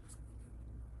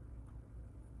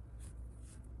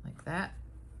 Like that.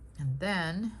 And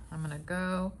then I'm gonna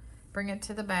go bring it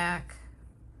to the back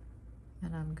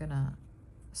and I'm gonna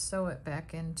sew it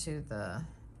back into the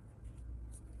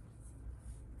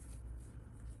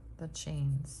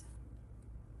chains.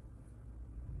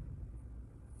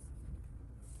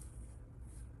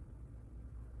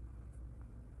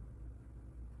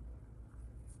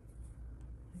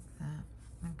 Like that.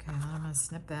 Okay, now I'm gonna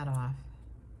snip that off.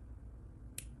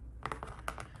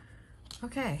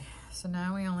 Okay, so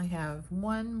now we only have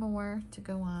one more to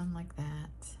go on like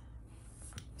that.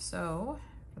 So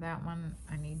for that one,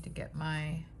 I need to get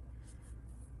my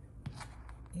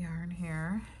yarn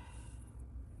here.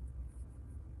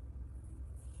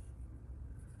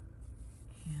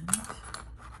 And put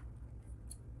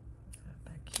that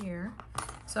back here.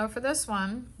 So for this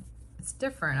one, it's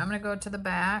different. I'm gonna go to the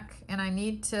back and I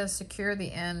need to secure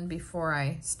the end before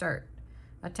I start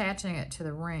attaching it to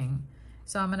the ring.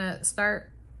 So I'm gonna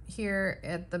start here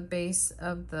at the base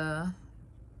of the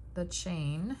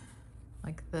chain,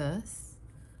 like this.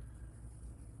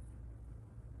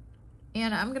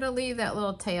 And I'm gonna leave that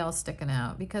little tail sticking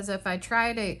out because if I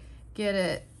try to get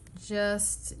it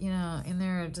just, you know, in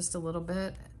there just a little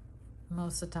bit,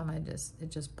 most of the time it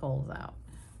just pulls out.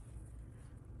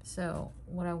 So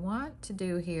what I want to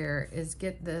do here is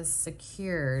get this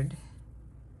secured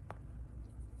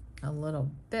a little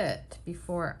bit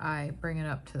before I bring it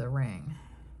up to the ring.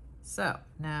 So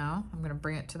now I'm gonna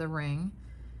bring it to the ring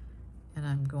and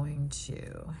I'm going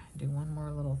to do one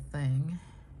more little thing.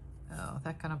 Oh,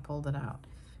 that kind of pulled it out.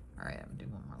 All right, I'm gonna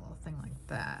do one more little thing like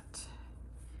that.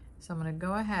 So I'm gonna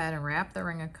go ahead and wrap the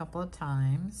ring a couple of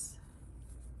times.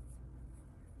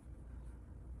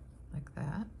 Like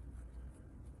that.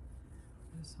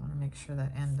 Just wanna make sure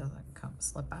that end doesn't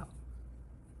slip out.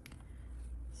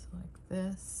 So like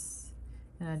this.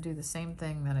 And I do the same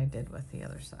thing that I did with the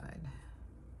other side.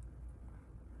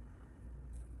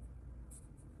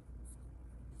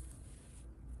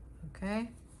 Okay,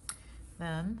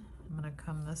 then I'm gonna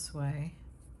come this way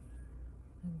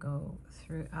and go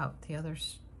throughout the other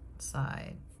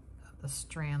side of the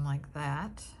strand like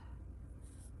that.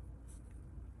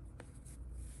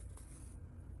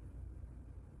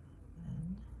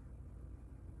 And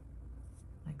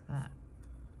like that.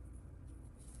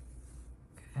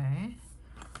 Okay.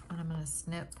 And I'm going to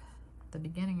snip the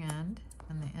beginning end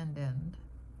and the end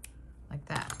like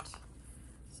that.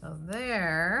 So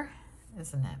there,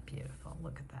 isn't that beautiful?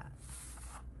 Look at that.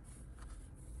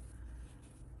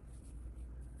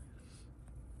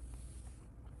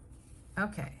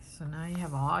 Okay, so now you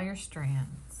have all your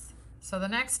strands. So the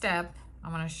next step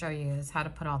I'm going to show you is how to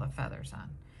put all the feathers on.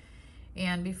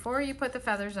 And before you put the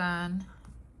feathers on,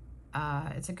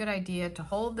 it's a good idea to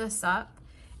hold this up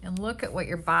and look at what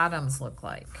your bottoms look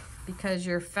like, because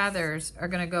your feathers are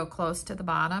gonna go close to the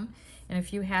bottom. And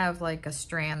if you have like a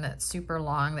strand that's super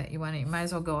long that you might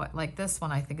as well go like this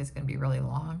one. I think is gonna be really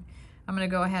long. I'm gonna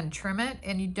go ahead and trim it,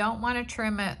 and you don't wanna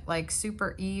trim it like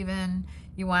super even.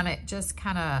 You want it just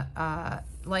kinda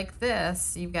like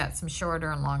this. You've got some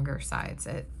shorter and longer sides.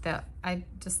 I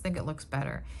just think it looks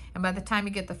better. And by the time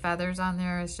you get the feathers on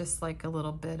there, it's just like a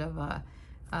little bit of a,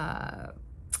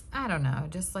 I don't know,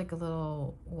 just like a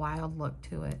little wild look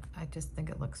to it. I just think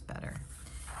it looks better.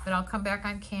 But I'll come back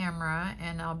on camera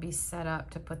and I'll be set up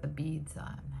to put the beads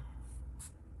on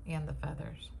and the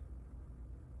feathers.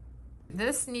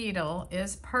 This needle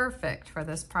is perfect for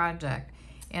this project,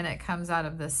 and it comes out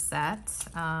of this set.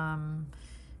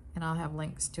 And I'll have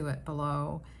links to it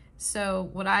below. So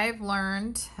what I've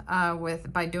learned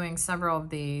by doing several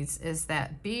of these is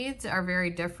that beads are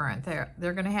very different.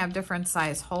 They're going to have different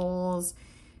size holes.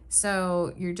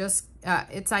 So you're just,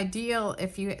 it's ideal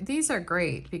if you, these are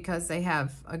great because they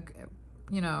have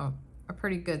a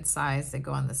pretty good size. They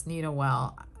go on this needle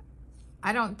well.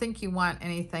 I don't think you want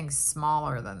anything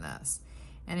smaller than this.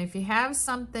 And if you have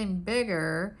something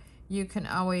bigger, you can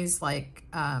always like,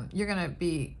 you're going to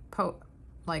be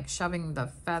like shoving the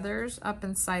feathers up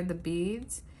inside the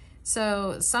beads.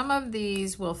 So some of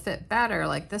these will fit better,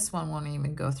 like this one won't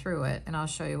even go through it, and I'll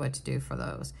show you what to do for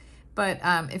those. But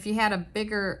if you had a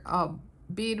bigger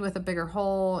bead with a bigger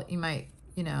hole, you might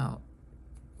be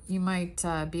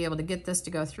able to get this to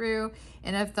go through.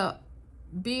 And if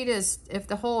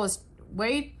the hole is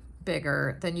way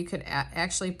bigger, then you could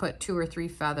actually put 2 or 3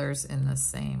 feathers in the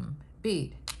same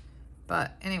bead.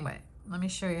 But anyway, let me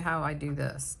show you how I do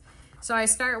this. So I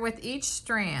start with each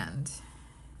strand,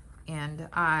 and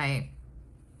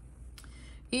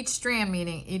each strand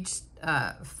meaning each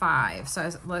 5.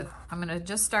 So I'm gonna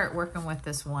just start working with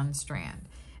this one strand.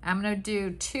 I'm gonna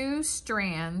do 2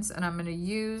 strands, and I'm gonna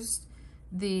use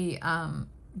the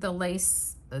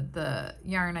lace, the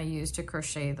yarn I use to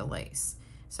crochet the lace.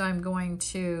 So I'm going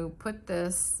to put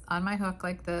this on my hook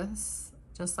like this,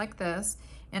 just like this,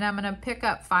 and I'm gonna pick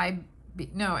up 5.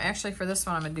 No, actually for this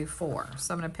one I'm gonna do 4.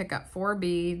 So I'm gonna pick up 4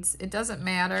 beads. It doesn't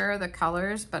matter the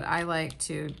colors, but I like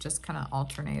to just kind of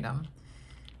alternate them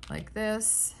like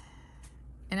this.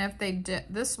 And if they did,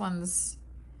 this one's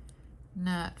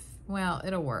not, well,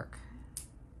 it'll work.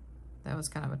 That was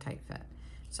kind of a tight fit.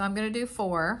 So I'm gonna do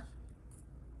 4.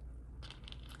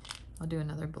 I'll do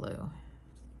another blue.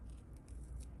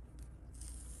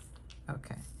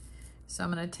 Okay, so I'm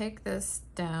gonna take this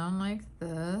down like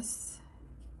this.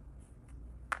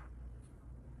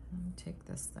 And take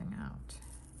this thing out.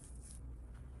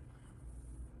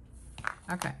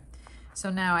 Okay, so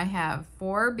now I have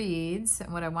 4 beads,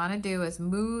 and what I want to do is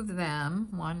move them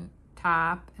one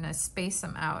top, and I space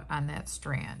them out on that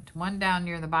strand. One down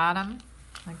near the bottom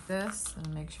like this,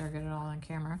 and make sure I get it all on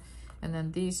camera, and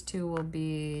then these 2 will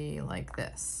be like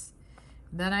this.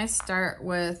 Then I start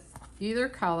with either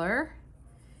color,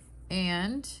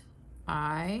 and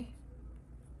I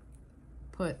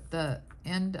put the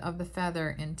end of the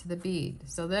feather into the bead.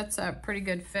 So that's a pretty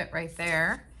good fit right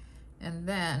there. And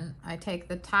then I take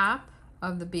the top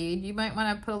of the bead. You might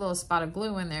want to put a little spot of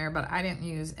glue in there, but I didn't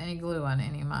use any glue on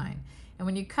any of mine. And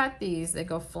when you cut these, they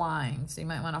go flying. So you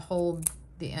might want to hold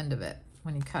the end of it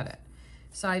when you cut it.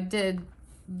 So I did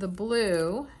the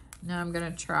blue. Now I'm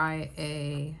going to try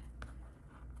a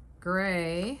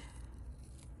gray.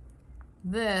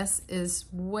 This is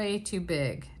way too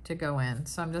big to go in,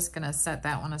 so I'm just gonna set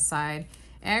that one aside.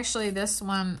 Actually, this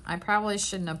one I probably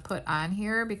shouldn't have put on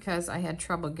here because I had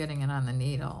trouble getting it on the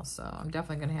needle, so I'm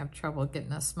definitely gonna have trouble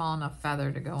getting a small enough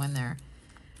feather to go in there.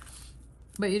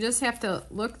 But you just have to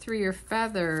look through your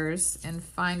feathers and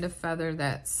find a feather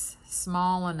that's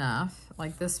small enough,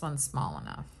 like this one's small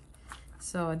enough.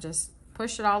 So I just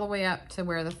push it all the way up to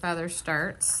where the feather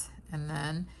starts, and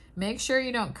then make sure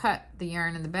you don't cut the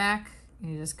yarn in the back.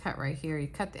 You just cut right here. You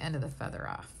cut the end of the feather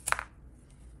off.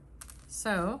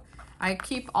 So I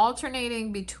keep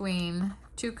alternating between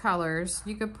 2 colors.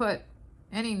 You could put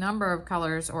any number of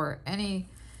colors or any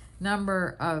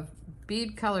number of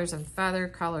bead colors and feather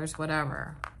colors,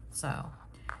 whatever. So,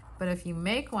 but if you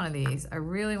make one of these, I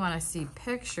really want to see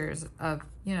pictures of,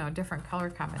 different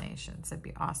color combinations. That'd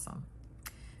be awesome.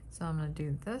 So I'm going to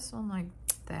do this one like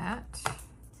that.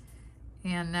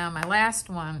 And now my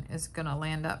last one is going to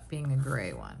land up being a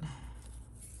gray one.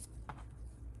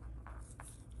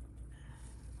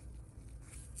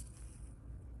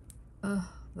 Ugh,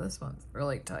 this one's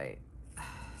really tight.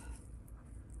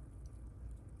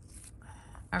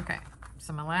 Okay,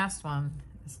 so my last one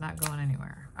is not going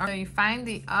anywhere. So you find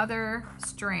the other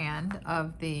strand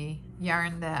of the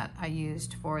yarn that I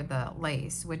used for the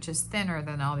lace, which is thinner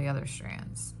than all the other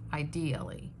strands,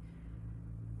 ideally.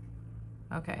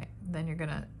 Okay, then you're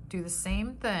gonna do the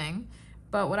same thing,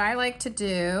 but what I like to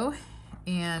do,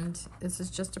 and this is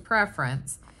just a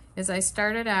preference, is I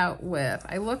started out with,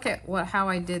 I look at how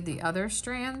I did the other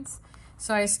strands.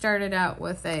 So I started out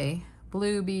with a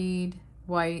blue bead,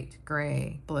 white,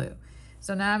 gray, blue.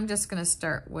 So now I'm just gonna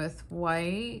start with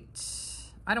white.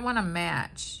 I don't wanna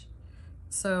match.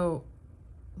 So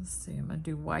let's see, I'm gonna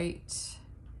do white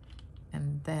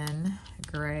and then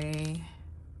gray,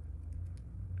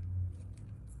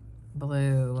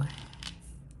 blue,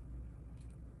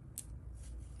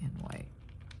 and white.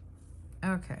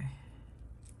 Okay,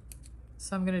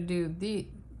 so I'm gonna do the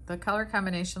color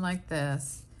combination like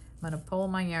this, I'm going to pull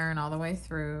my yarn all the way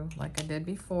through like I did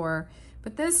before,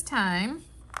 but this time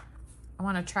I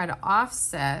want to try to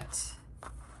offset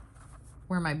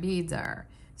where my beads are.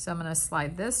 So I'm going to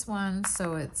slide this one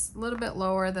so it's a little bit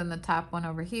lower than the top one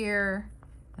over here,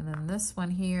 and then this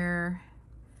one here,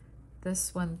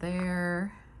 this one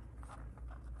there,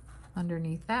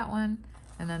 underneath that one,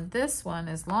 and then this one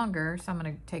is longer, so I'm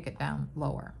going to take it down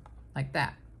lower like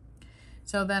that.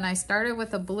 So then I started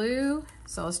with a blue,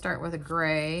 so I'll start with a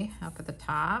gray up at the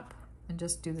top and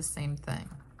just do the same thing.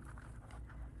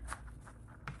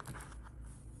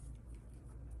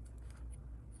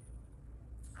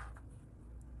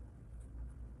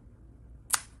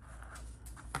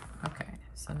 Okay,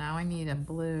 so now I need a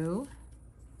blue.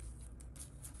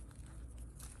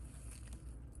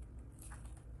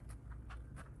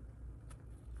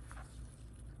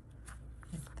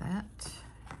 Like that.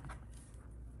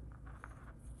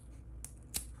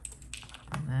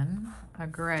 And then a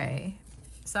gray.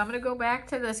 So I'm going to go back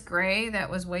to this gray that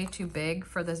was way too big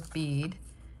for this bead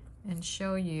and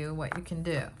show you what you can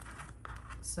do.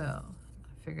 So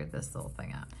I figured this little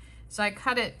thing out. So I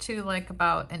cut it to like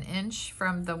about an inch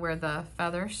from where the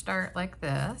feathers start like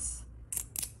this.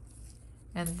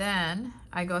 And then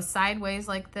I go sideways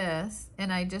like this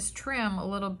and I just trim a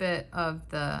little bit of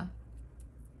the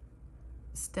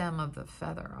stem of the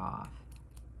feather off.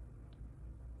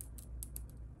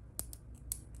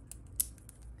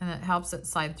 And it helps it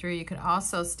slide through. You can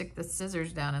also stick the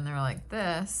scissors down in there like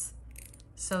this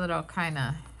so that it'll kind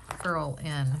of curl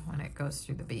in when it goes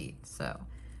through the bead. So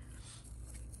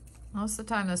most of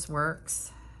the time this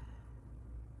works,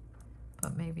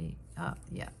 but maybe,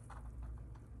 yeah.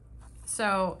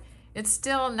 So it's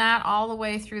still not all the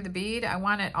way through the bead. I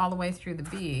want it all the way through the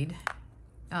bead.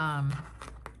 And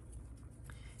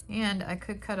I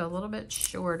could cut a little bit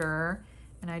shorter,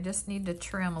 and I just need to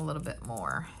trim a little bit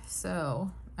more. So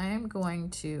I am going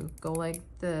to go like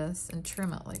this and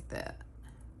trim it like that.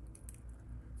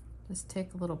 Just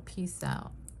take a little piece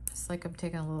out. It's like I'm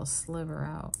taking a little sliver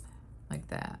out, like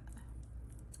that.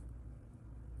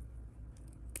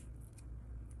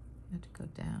 You have to go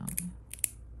down.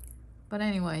 But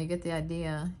anyway, you get the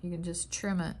idea. You can just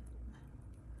trim it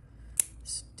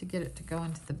to get it to go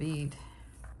into the bead.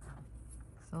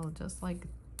 So just like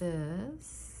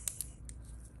this.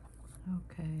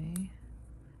 Okay.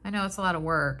 I know it's a lot of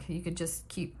work. You could just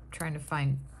keep trying to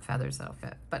find feathers that'll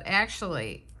fit. But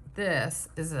actually, this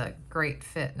is a great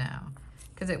fit now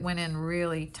because it went in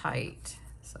really tight.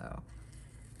 So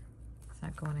it's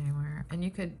not going anywhere. And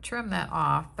you could trim that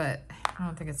off, but I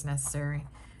don't think it's necessary.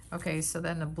 Okay, so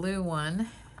then the blue one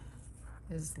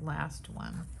is the last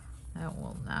one. That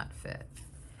will not fit.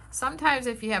 Sometimes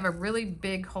if you have a really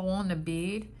big hole in the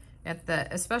bead,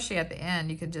 especially at the end,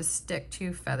 you could just stick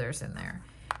 2 feathers in there.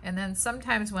 And then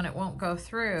sometimes when it won't go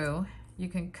through, you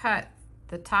can cut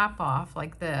the top off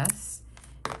like this,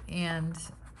 and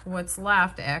what's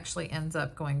left actually ends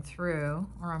up going through,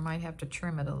 or I might have to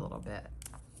trim it a little bit.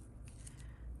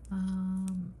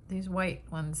 These white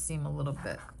ones seem a little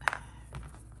bit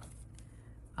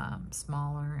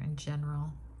smaller in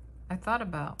general. I thought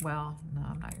about, well, no,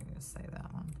 I'm not going to say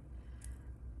that one.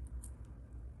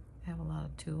 I have a lot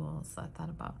of tools. I thought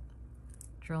about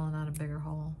drilling out a bigger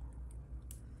hole.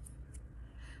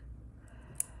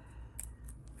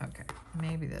 Okay,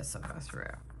 maybe this will go through.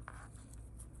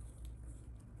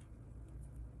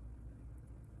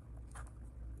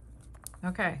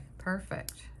 Okay,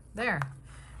 perfect. There.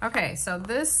 Okay, so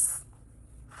this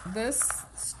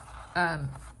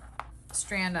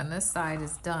strand on this side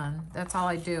is done. That's all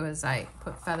I do is I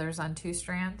put feathers on 2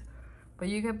 strands, but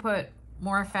you could put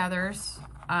more feathers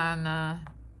on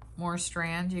more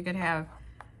strands. You could have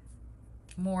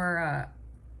more,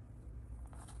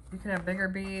 you could have bigger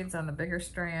beads on the bigger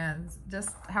strands,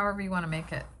 just however you want to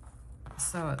make it.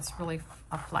 So it's really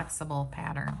a flexible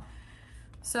pattern.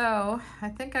 So I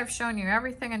think I've shown you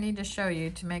everything I need to show you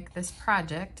to make this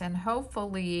project, and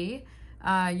hopefully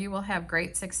you will have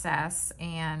great success.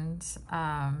 And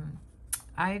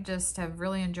I just have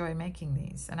really enjoyed making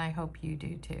these, and I hope you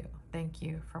do too. Thank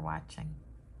you for watching.